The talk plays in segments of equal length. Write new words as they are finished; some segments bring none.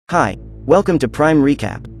Hi, welcome to Prime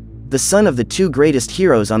Recap. The son of the two greatest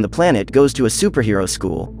heroes on the planet goes to a superhero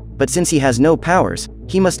school, but since he has no powers,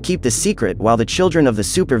 he must keep this secret while the children of the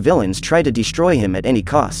supervillains try to destroy him at any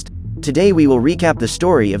cost. Today we will recap the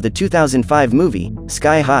story of the 2005 movie,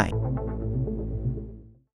 Sky High.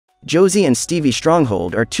 Josie and Stevie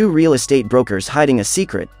Stronghold are two real estate brokers hiding a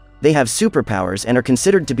secret. They have superpowers and are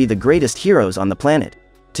considered to be the greatest heroes on the planet.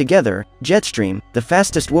 Together, Jetstream, the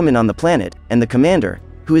fastest woman on the planet, and the commander,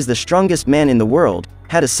 who is the strongest man in the world,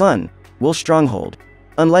 had a son, Will Stronghold.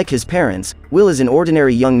 Unlike his parents, Will is an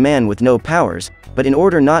ordinary young man with no powers, but in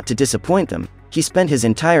order not to disappoint them, he spent his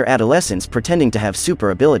entire adolescence pretending to have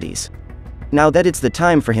super abilities. Now that it's the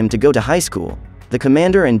time for him to go to high school, the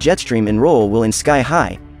commander and Jetstream enroll Will in Sky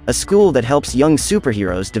High, a school that helps young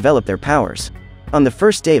superheroes develop their powers. On the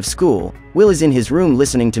first day of school, Will is in his room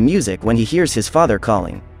listening to music when he hears his father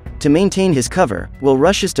calling. To maintain his cover, Will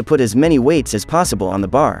rushes to put as many weights as possible on the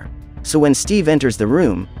bar. So when Steve enters the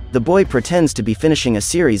room, the boy pretends to be finishing a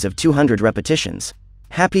series of 200 repetitions.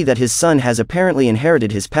 Happy that his son has apparently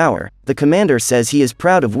inherited his power, the commander says he is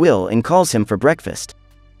proud of Will and calls him for breakfast.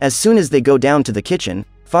 As soon as they go down to the kitchen,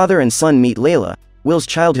 father and son meet Layla, Will's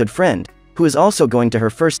childhood friend, who is also going to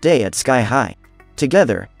her first day at Sky High.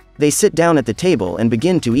 Together, they sit down at the table and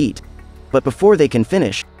begin to eat. But before they can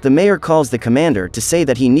finish, the mayor calls the commander to say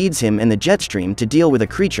that he needs him and the Jetstream to deal with a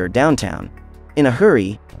creature downtown. In a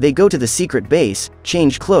hurry, they go to the secret base,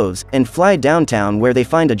 change clothes, and fly downtown where they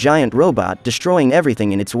find a giant robot destroying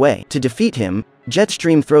everything in its way. To defeat him,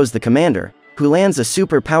 Jetstream throws the commander, who lands a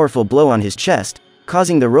super powerful blow on his chest,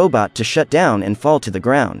 causing the robot to shut down and fall to the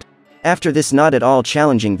ground. After this not at all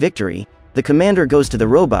challenging victory, the commander goes to the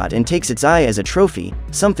robot and takes its eye as a trophy,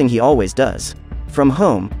 something he always does. From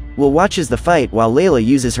home, Will watches the fight while Layla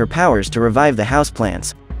uses her powers to revive the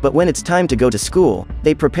houseplants, but when it's time to go to school,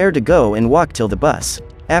 they prepare to go and walk till the bus.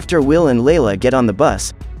 After Will and Layla get on the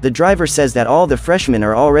bus, the driver says that all the freshmen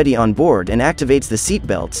are already on board and activates the seat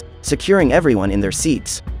belts, securing everyone in their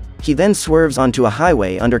seats. He then swerves onto a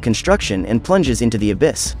highway under construction and plunges into the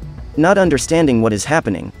abyss. Not understanding what is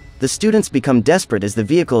happening, the students become desperate as the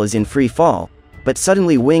vehicle is in free fall, but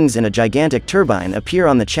suddenly wings and a gigantic turbine appear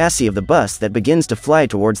on the chassis of the bus that begins to fly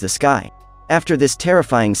towards the sky. After this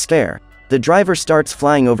terrifying scare, the driver starts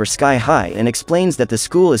flying over Sky High and explains that the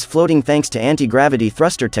school is floating thanks to anti-gravity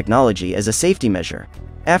thruster technology as a safety measure.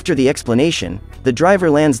 After the explanation, the driver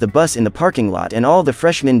lands the bus in the parking lot and all the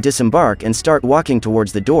freshmen disembark and start walking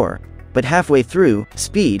towards the door, but halfway through,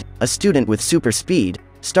 Speed, a student with super speed,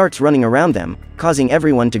 starts running around them, causing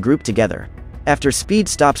everyone to group together. After Speed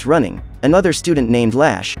stops running, another student named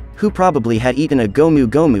Lash, who probably had eaten a Gomu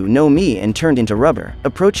Gomu no Mi and turned into rubber,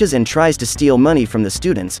 approaches and tries to steal money from the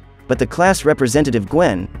students, but the class representative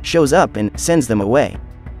Gwen shows up and sends them away.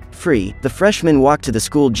 Free, the freshmen walk to the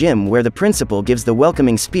school gym where the principal gives the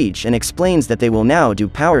welcoming speech and explains that they will now do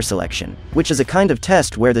power selection, which is a kind of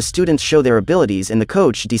test where the students show their abilities and the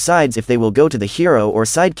coach decides if they will go to the hero or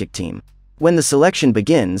sidekick team. When the selection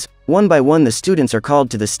begins, one by one the students are called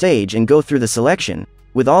to the stage and go through the selection,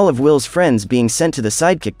 with all of Will's friends being sent to the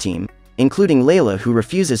sidekick team, including Layla who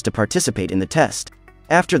refuses to participate in the test.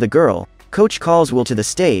 After the girl, Coach calls Will to the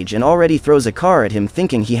stage and already throws a car at him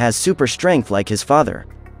thinking he has super strength like his father.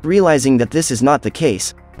 Realizing that this is not the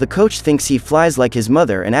case, the coach thinks he flies like his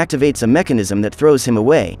mother and activates a mechanism that throws him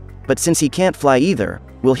away, but since he can't fly either,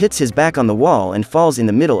 Will hits his back on the wall and falls in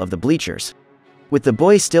the middle of the bleachers. With the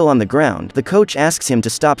boy still on the ground, the coach asks him to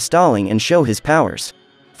stop stalling and show his powers,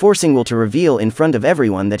 forcing Will to reveal in front of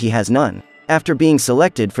everyone that he has none. After being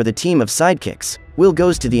selected for the team of sidekicks, Will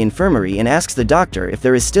goes to the infirmary and asks the doctor if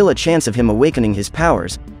there is still a chance of him awakening his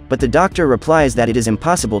powers, but the doctor replies that it is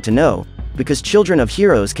impossible to know, because children of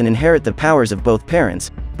heroes can inherit the powers of both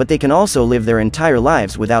parents, but they can also live their entire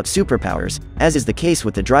lives without superpowers, as is the case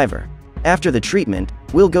with the driver. After the treatment,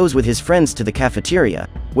 Will goes with his friends to the cafeteria,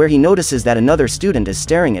 where he notices that another student is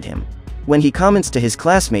staring at him. When he comments to his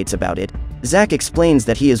classmates about it, Zach explains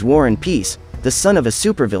that he is War and Peace, the son of a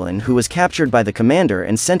supervillain who was captured by the commander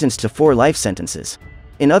and sentenced to 4 life sentences.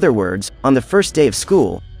 In other words, on the first day of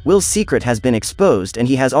school, Will's secret has been exposed and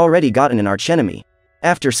he has already gotten an archenemy.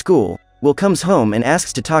 After school, Will comes home and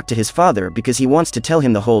asks to talk to his father because he wants to tell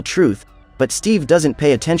him the whole truth, but Steve doesn't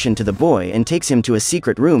pay attention to the boy and takes him to a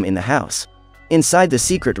secret room in the house. Inside the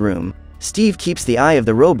secret room, Steve keeps the eye of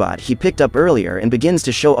the robot he picked up earlier and begins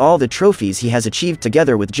to show all the trophies he has achieved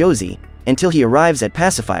together with Josie, until he arrives at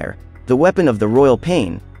Pacifier, the weapon of the Royal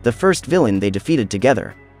Pain, the first villain they defeated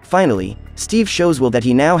together. Finally, Steve shows Will that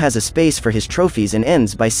he now has a space for his trophies and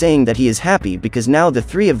ends by saying that he is happy because now the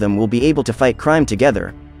 3 of them will be able to fight crime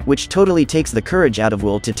together, which totally takes the courage out of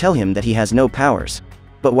Will to tell him that he has no powers.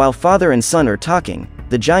 But while father and son are talking,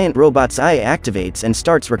 the giant robot's eye activates and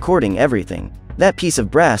starts recording everything. That piece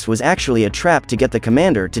of brass was actually a trap to get the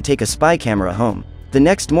commander to take a spy camera home. The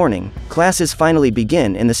next morning, classes finally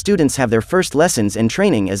begin and the students have their first lessons and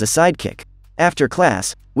training as a sidekick. After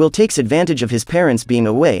class, Will takes advantage of his parents being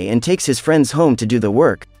away and takes his friends home to do the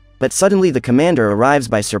work, but suddenly the commander arrives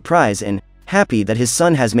by surprise and, happy that his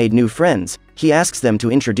son has made new friends, he asks them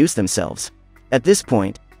to introduce themselves. At this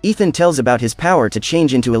point, Ethan tells about his power to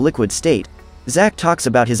change into a liquid state, Zach talks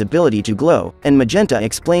about his ability to glow, and Magenta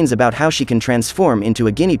explains about how she can transform into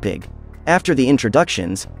a guinea pig. After the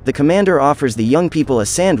introductions, the commander offers the young people a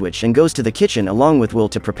sandwich and goes to the kitchen along with Will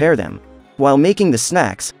to prepare them. While making the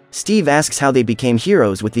snacks, Steve asks how they became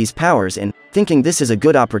heroes with these powers and, thinking this is a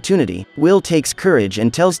good opportunity, Will takes courage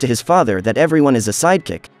and tells to his father that everyone is a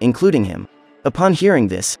sidekick, including him. Upon hearing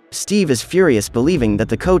this, Steve is furious, believing that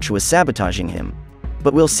the coach was sabotaging him.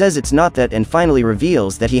 But Will says it's not that and finally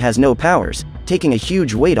reveals that he has no powers, taking a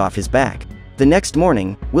huge weight off his back. The next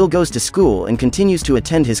morning, Will goes to school and continues to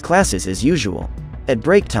attend his classes as usual. At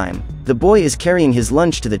break time, the boy is carrying his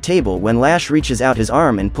lunch to the table when Lash reaches out his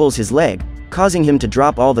arm and pulls his leg, causing him to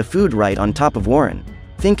drop all the food right on top of Warren.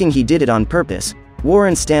 Thinking he did it on purpose,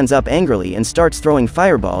 Warren stands up angrily and starts throwing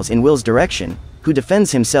fireballs in Will's direction, who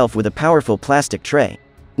defends himself with a powerful plastic tray.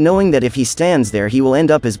 Knowing that if he stands there he will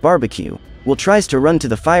end up as barbecue, Will tries to run to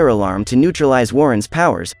the fire alarm to neutralize Warren's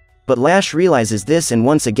powers, but Lash realizes this and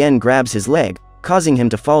once again grabs his leg, causing him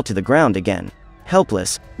to fall to the ground again.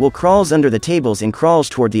 Helpless, Will crawls under the tables and crawls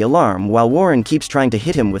toward the alarm while Warren keeps trying to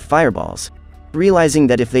hit him with fireballs. Realizing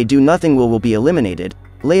that if they do nothing Will be eliminated,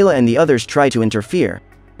 Layla and the others try to interfere,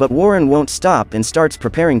 but Warren won't stop and starts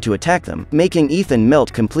preparing to attack them, making Ethan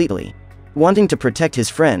melt completely. Wanting to protect his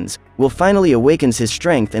friends, Will finally awakens his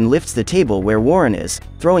strength and lifts the table where Warren is,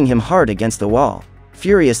 throwing him hard against the wall.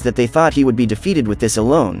 Furious that they thought he would be defeated with this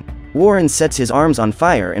alone, Warren sets his arms on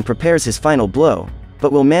fire and prepares his final blow,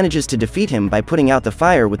 but Will manages to defeat him by putting out the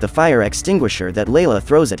fire with the fire extinguisher that Layla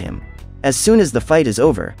throws at him. As soon as the fight is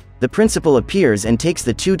over, the principal appears and takes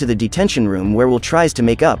the two to the detention room where Will tries to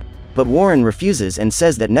make up, but Warren refuses and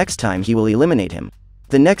says that next time he will eliminate him.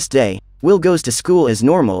 The next day, Will goes to school as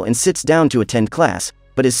normal and sits down to attend class,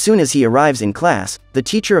 but as soon as he arrives in class, the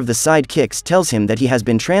teacher of the sidekicks tells him that he has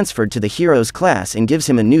been transferred to the heroes class and gives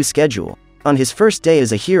him a new schedule. On his first day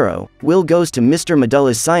as a hero, Will goes to Mr.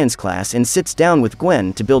 Medulla's science class and sits down with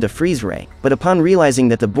Gwen to build a freeze ray, but upon realizing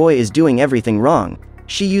that the boy is doing everything wrong,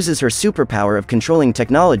 she uses her superpower of controlling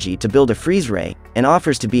technology to build a freeze ray, and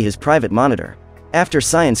offers to be his private monitor. After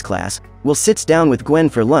science class, Will sits down with Gwen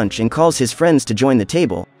for lunch and calls his friends to join the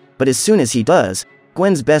table, but as soon as he does,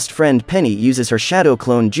 Gwen's best friend Penny uses her shadow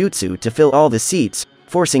clone jutsu to fill all the seats,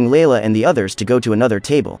 forcing Layla and the others to go to another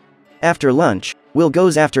table. After lunch, Will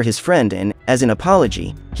goes after his friend and, as an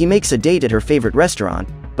apology, he makes a date at her favorite restaurant,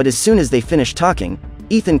 but as soon as they finish talking,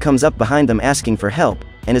 Ethan comes up behind them asking for help,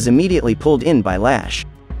 and is immediately pulled in by Lash.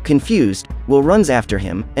 Confused, Will runs after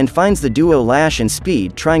him, and finds the duo Lash and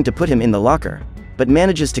Speed trying to put him in the locker, but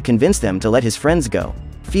manages to convince them to let his friends go.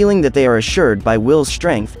 Feeling that they are assured by Will's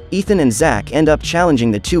strength, Ethan and Zach end up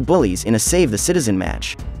challenging the two bullies in a Save the Citizen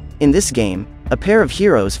match. In this game, a pair of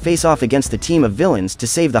heroes face off against a team of villains to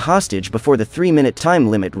save the hostage before the 3-minute time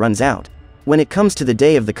limit runs out. When it comes to the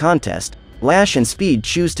day of the contest, Lash and Speed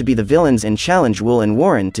choose to be the villains and challenge Will and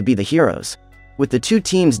Warren to be the heroes. With the two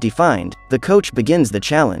teams defined, the coach begins the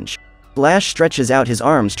challenge. Lash stretches out his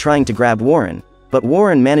arms trying to grab Warren, but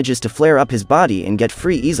Warren manages to flare up his body and get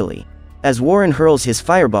free easily. As Warren hurls his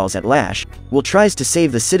fireballs at Lash, Will tries to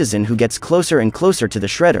save the citizen who gets closer and closer to the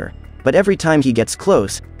shredder, but every time he gets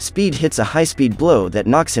close, Speed hits a high-speed blow that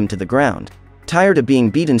knocks him to the ground. Tired of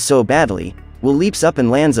being beaten so badly, Will leaps up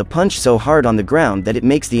and lands a punch so hard on the ground that it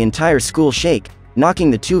makes the entire school shake,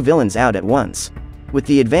 knocking the two villains out at once. With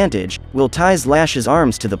the advantage, Will ties Lash's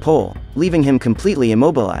arms to the pole, leaving him completely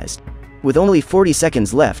immobilized. With only 40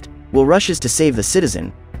 seconds left, Will rushes to save the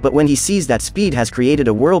citizen, but when he sees that Speed has created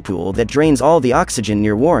a whirlpool that drains all the oxygen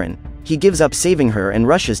near Warren, he gives up saving her and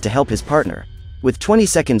rushes to help his partner. With 20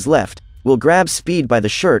 seconds left, Will grabs Speed by the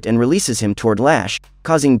shirt and releases him toward Lash,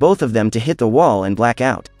 causing both of them to hit the wall and black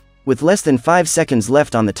out. With less than 5 seconds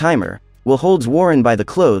left on the timer, Will holds Warren by the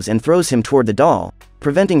clothes and throws him toward the doll,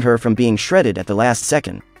 preventing her from being shredded at the last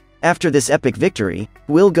second. After this epic victory,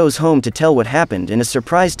 Will goes home to tell what happened and is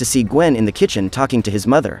surprised to see Gwen in the kitchen talking to his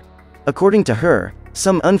mother. According to her,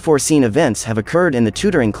 some unforeseen events have occurred and the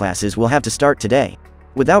tutoring classes will have to start today.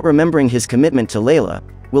 Without remembering his commitment to Layla,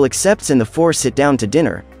 Will accepts and the four sit down to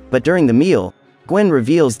dinner, but during the meal, Gwen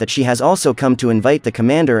reveals that she has also come to invite the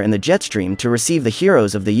commander and the Jetstream to receive the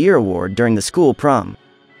Heroes of the Year award during the school prom.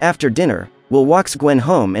 After dinner, Will walks Gwen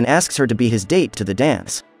home and asks her to be his date to the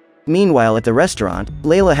dance. Meanwhile at the restaurant,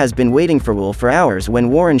 Layla has been waiting for Will for hours when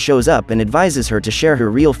Warren shows up and advises her to share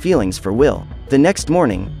her real feelings for Will. The next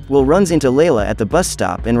morning, Will runs into Layla at the bus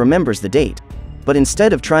stop and remembers the date. But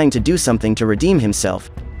instead of trying to do something to redeem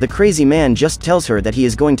himself, the crazy man just tells her that he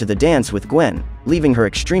is going to the dance with Gwen, leaving her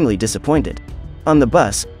extremely disappointed. On the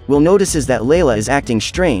bus, Will notices that Layla is acting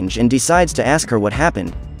strange and decides to ask her what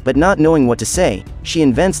happened, but not knowing what to say, she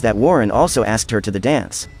invents that Warren also asked her to the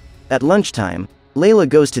dance. At lunchtime, Layla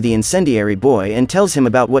goes to the incendiary boy and tells him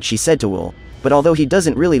about what she said to Will, but although he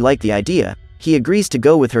doesn't really like the idea, he agrees to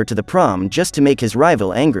go with her to the prom just to make his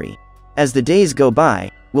rival angry. As the days go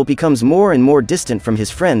by, Will becomes more and more distant from his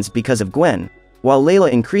friends because of Gwen, while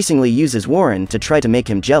Layla increasingly uses Warren to try to make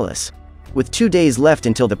him jealous. With 2 days left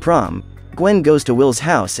until the prom, Gwen goes to Will's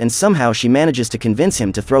house and somehow she manages to convince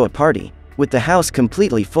him to throw a party. With the house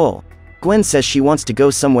completely full, Gwen says she wants to go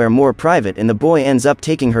somewhere more private and the boy ends up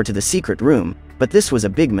taking her to the secret room, but this was a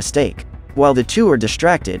big mistake. While the two are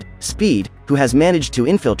distracted, Speed, who has managed to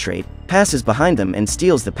infiltrate, passes behind them and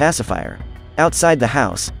steals the pacifier. Outside the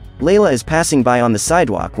house, Layla is passing by on the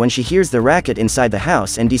sidewalk when she hears the racket inside the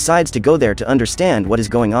house and decides to go there to understand what is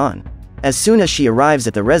going on. As soon as she arrives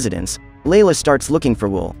at the residence, Layla starts looking for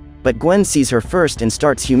Will, but Gwen sees her first and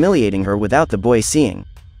starts humiliating her without the boy seeing.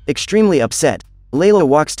 Extremely upset, Layla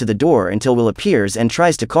walks to the door until Will appears and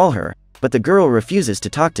tries to call her, but the girl refuses to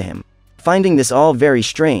talk to him. Finding this all very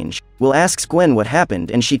strange, Will asks Gwen what happened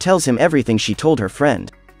and she tells him everything she told her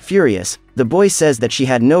friend. Furious, the boy says that she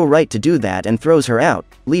had no right to do that and throws her out,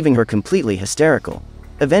 leaving her completely hysterical.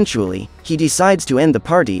 Eventually, he decides to end the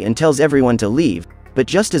party and tells everyone to leave, but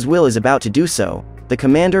just as Will is about to do so, the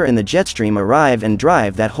commander and the Jetstream arrive and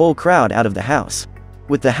drive that whole crowd out of the house.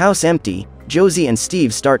 With the house empty, Josie and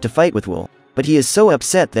Steve start to fight with Will, but he is so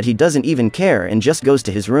upset that he doesn't even care and just goes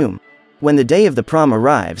to his room. When the day of the prom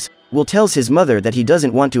arrives, Will tells his mother that he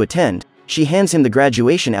doesn't want to attend. She hands him the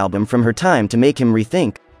graduation album from her time to make him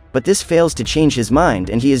rethink, but this fails to change his mind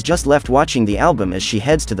and he is just left watching the album as she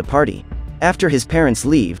heads to the party. After his parents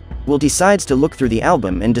leave, Will decides to look through the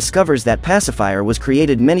album and discovers that pacifier was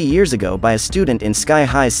created many years ago by a student in Sky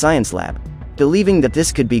High's science lab. Believing that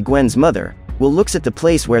this could be Gwen's mother, Will looks at the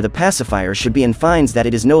place where the pacifier should be and finds that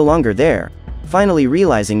it is no longer there, finally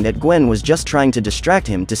realizing that Gwen was just trying to distract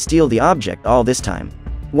him to steal the object all this time.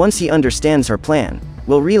 Once he understands her plan,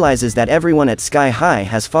 Will realizes that everyone at Sky High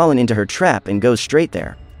has fallen into her trap and goes straight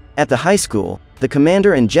there. At the high school, the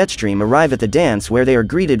commander and Jetstream arrive at the dance where they are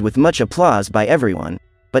greeted with much applause by everyone,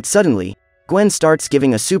 but suddenly, Gwen starts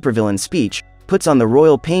giving a supervillain speech, puts on the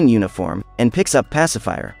Royal Pain uniform, and picks up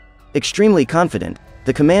pacifier. Extremely confident,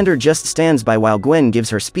 the commander just stands by while Gwen gives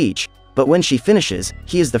her speech, but when she finishes,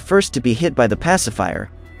 he is the first to be hit by the pacifier,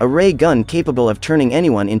 a ray gun capable of turning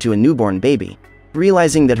anyone into a newborn baby.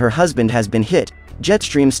 Realizing that her husband has been hit,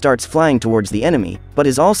 Jetstream starts flying towards the enemy, but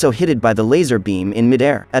is also hit by the laser beam in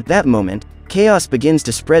midair. At that moment, chaos begins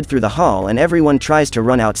to spread through the hall and everyone tries to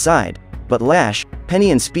run outside, but Lash, Penny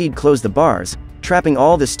and Speed close the bars, trapping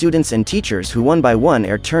all the students and teachers who one by one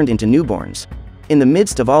are turned into newborns. In the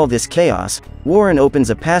midst of all this chaos, Warren opens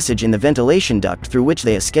a passage in the ventilation duct through which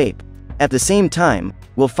they escape. At the same time,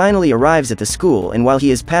 Will finally arrives at the school and while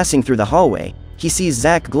he is passing through the hallway, he sees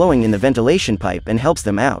Zack glowing in the ventilation pipe and helps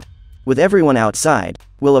them out. With everyone outside,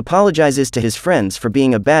 Will apologizes to his friends for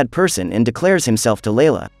being a bad person and declares himself to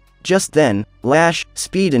Layla. Just then, Lash,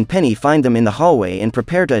 Speed and Penny find them in the hallway and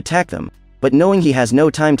prepare to attack them, but knowing he has no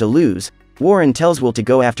time to lose, Warren tells Will to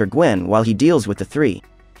go after Gwen while he deals with the three.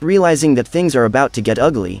 Realizing that things are about to get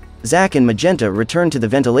ugly, Zack and Magenta return to the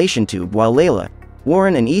ventilation tube while Layla,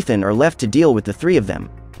 Warren and Ethan are left to deal with the three of them.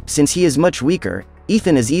 Since he is much weaker,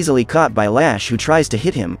 Ethan is easily caught by Lash who tries to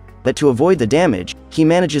hit him, but to avoid the damage, he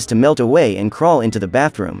manages to melt away and crawl into the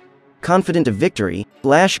bathroom. Confident of victory,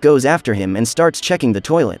 Lash goes after him and starts checking the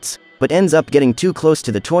toilets, but ends up getting too close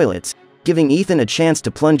to the toilets, giving Ethan a chance to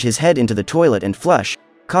plunge his head into the toilet and flush,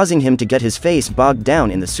 causing him to get his face bogged down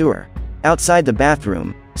in the sewer. Outside the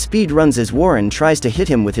bathroom, Speed runs as Warren tries to hit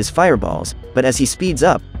him with his fireballs, but as he speeds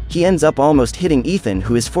up, he ends up almost hitting Ethan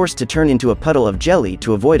who is forced to turn into a puddle of jelly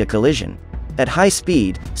to avoid a collision. At high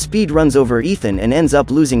speed, Speed runs over Ethan and ends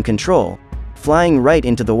up losing control, flying right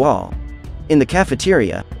into the wall. In the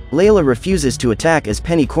cafeteria, Layla refuses to attack as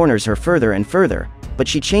Penny corners her further and further, but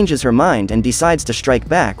she changes her mind and decides to strike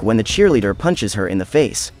back when the cheerleader punches her in the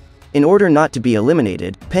face. In order not to be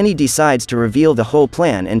eliminated, Penny decides to reveal the whole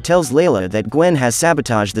plan and tells Layla that Gwen has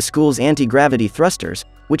sabotaged the school's anti-gravity thrusters,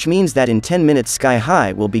 which means that in 10 minutes Sky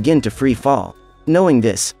High will begin to free fall. Knowing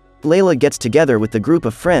this, Layla gets together with the group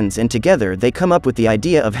of friends and together they come up with the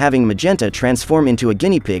idea of having Magenta transform into a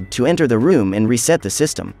guinea pig to enter the room and reset the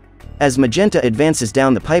system. As Magenta advances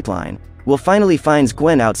down the pipeline, Will finally finds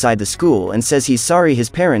Gwen outside the school and says he's sorry his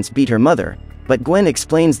parents beat her mother, but Gwen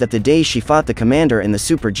explains that the day she fought the commander in the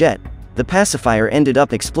super jet, the pacifier ended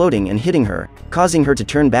up exploding and hitting her, causing her to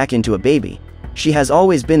turn back into a baby. She has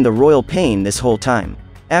always been the royal pain this whole time.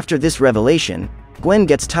 After this revelation, Gwen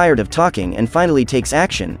gets tired of talking and finally takes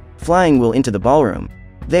action, flying Will into the ballroom.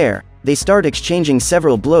 There, they start exchanging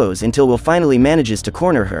several blows until Will finally manages to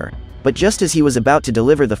corner her, but just as he was about to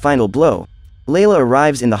deliver the final blow, Layla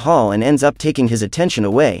arrives in the hall and ends up taking his attention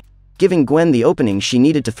away, giving Gwen the opening she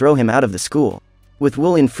needed to throw him out of the school. With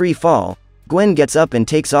Will in free fall, Gwen gets up and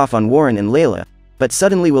takes off on Warren and Layla, but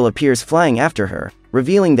suddenly Will appears flying after her,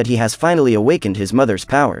 revealing that he has finally awakened his mother's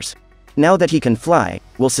powers. Now that he can fly,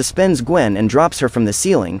 Will suspends Gwen and drops her from the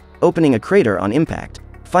ceiling, opening a crater on impact.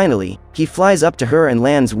 Finally, he flies up to her and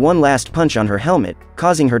lands one last punch on her helmet,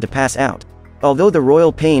 causing her to pass out. Although the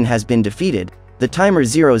royal pain has been defeated, the timer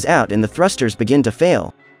zeroes out and the thrusters begin to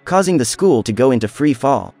fail, causing the school to go into free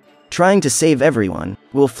fall. Trying to save everyone,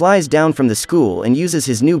 Will flies down from the school and uses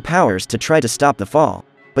his new powers to try to stop the fall,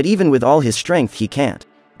 but even with all his strength he can't.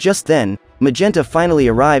 Just then, Magenta finally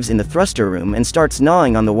arrives in the thruster room and starts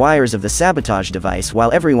gnawing on the wires of the sabotage device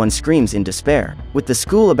while everyone screams in despair. With the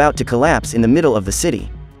school about to collapse in the middle of the city,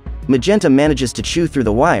 Magenta manages to chew through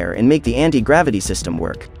the wire and make the anti-gravity system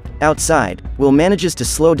work. Outside, Will manages to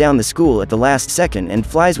slow down the school at the last second and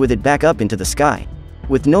flies with it back up into the sky.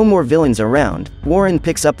 With no more villains around, Warren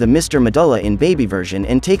picks up the Mr. Medulla in baby version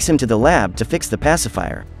and takes him to the lab to fix the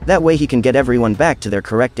pacifier, that way he can get everyone back to their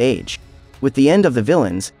correct age. With the end of the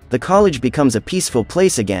villains, the college becomes a peaceful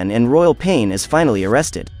place again and Royal Pain is finally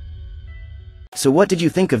arrested. So what did you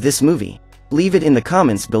think of this movie? Leave it in the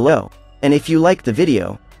comments below. And if you liked the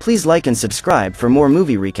video, please like and subscribe for more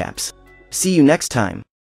movie recaps. See you next time.